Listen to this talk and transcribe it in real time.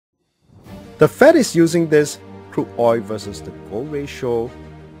The Fed is using this crude oil versus the gold ratio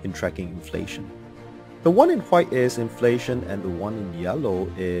in tracking inflation. The one in white is inflation and the one in yellow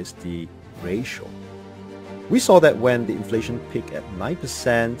is the ratio. We saw that when the inflation peaked at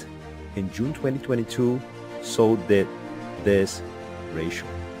 9% in June 2022, so did this ratio.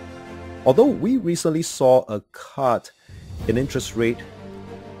 Although we recently saw a cut in interest rate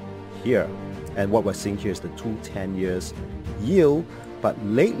here, and what we're seeing here is the 2-10 years yield, but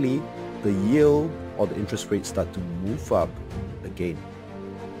lately the yield or the interest rate start to move up again.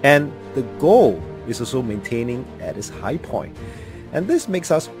 And the gold is also maintaining at its high point. And this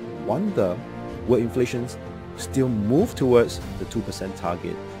makes us wonder, will inflation still move towards the 2%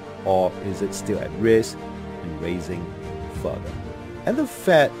 target, or is it still at risk in raising further? And the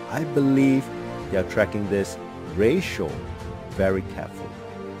Fed, I believe they are tracking this ratio very carefully.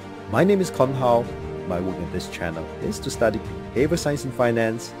 My name is Con Hao. My work in this channel is to study behavior science in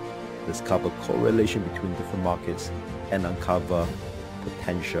finance, discover correlation between different markets, and uncover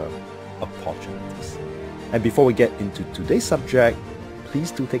potential opportunities. And before we get into today's subject, please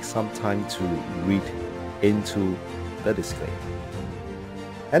do take some time to read into the disclaimer.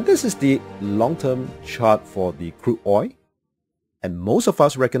 And this is the long-term chart for the crude oil. And most of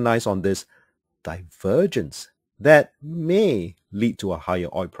us recognize on this divergence that may lead to a higher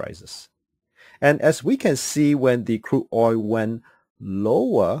oil prices. And as we can see, when the crude oil went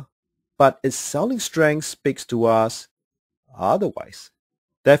lower, but its selling strength speaks to us otherwise.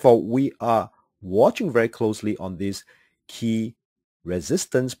 Therefore, we are watching very closely on this key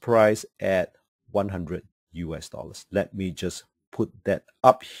resistance price at $100 US. Let me just put that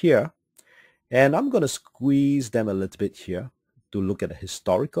up here. And I'm going to squeeze them a little bit here to look at the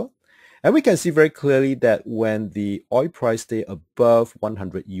historical. And we can see very clearly that when the oil price stay above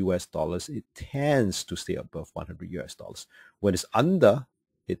 $100 US, it tends to stay above $100 US. When it's under,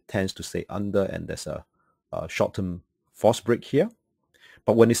 it tends to stay under, and there's a short-term false break here.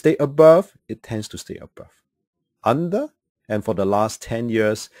 But when it stay above, it tends to stay above. Under, and for the last 10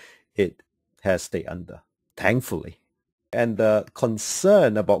 years, it has stayed under, thankfully. And the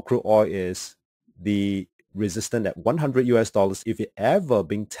concern about crude oil is the resistance at $100 US. If it ever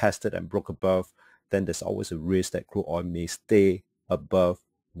being tested and broke above, then there's always a risk that crude oil may stay above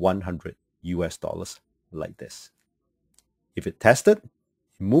 $100 US like this. If it tested,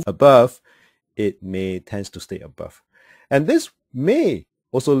 move above, it may tends to stay above. And this may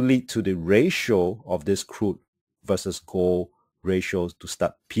also lead to the ratio of this crude versus gold ratios to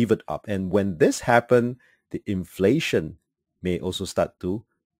start pivot up. And when this happens, the inflation may also start to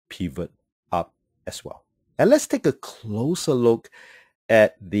pivot up as well. And let's take a closer look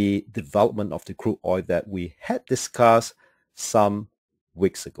at the development of the crude oil that we had discussed some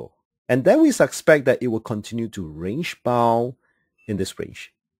weeks ago. And then we suspect that it will continue to range bound in this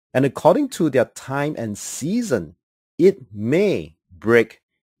range. And according to their time and season, it may break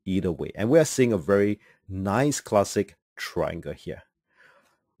either way. And we are seeing a very nice classic triangle here.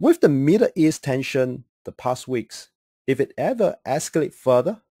 With the Middle East tension the past weeks, if it ever escalates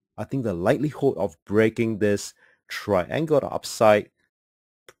further, I think the likelihood of breaking this triangle upside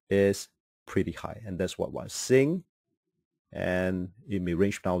is pretty high. And that's what we're seeing. And it may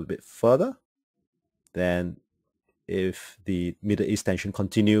range down a bit further. Then if the Middle East tension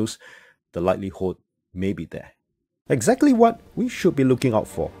continues, the likelihood may be there. Exactly what we should be looking out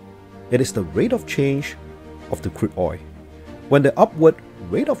for. It is the rate of change of the crude oil. When the upward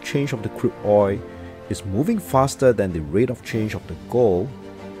rate of change of the crude oil is moving faster than the rate of change of the gold,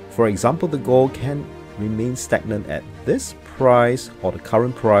 for example, the gold can remain stagnant at this price or the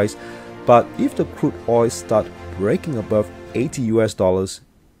current price, but if the crude oil start breaking above $80 US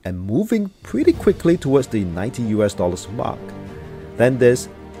and moving pretty quickly towards the $90 US mark, then this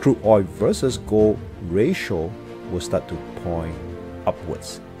crude oil versus gold ratio will start to point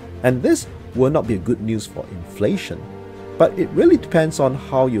upwards. And this will not be good news for inflation, but it really depends on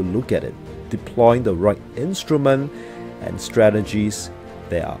how you look at it. Deploying the right instrument and strategies,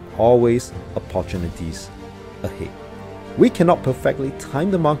 there are always opportunities ahead. We cannot perfectly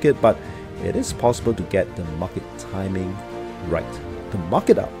time the market, but it is possible to get the market timing right. The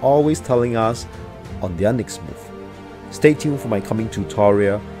market are always telling us on their next move. Stay tuned for my coming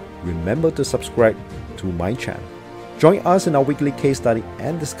tutorial. Remember to subscribe to my channel. Join us in our weekly case study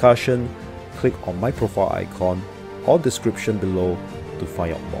and discussion. Click on my profile icon or description below to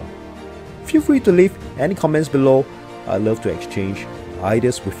find out more. Feel free to leave any comments below. I love to exchange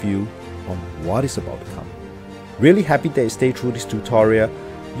ideas with you on what is about to come. Really happy that you stayed through this tutorial.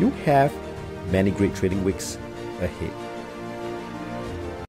 You have many great trading weeks ahead.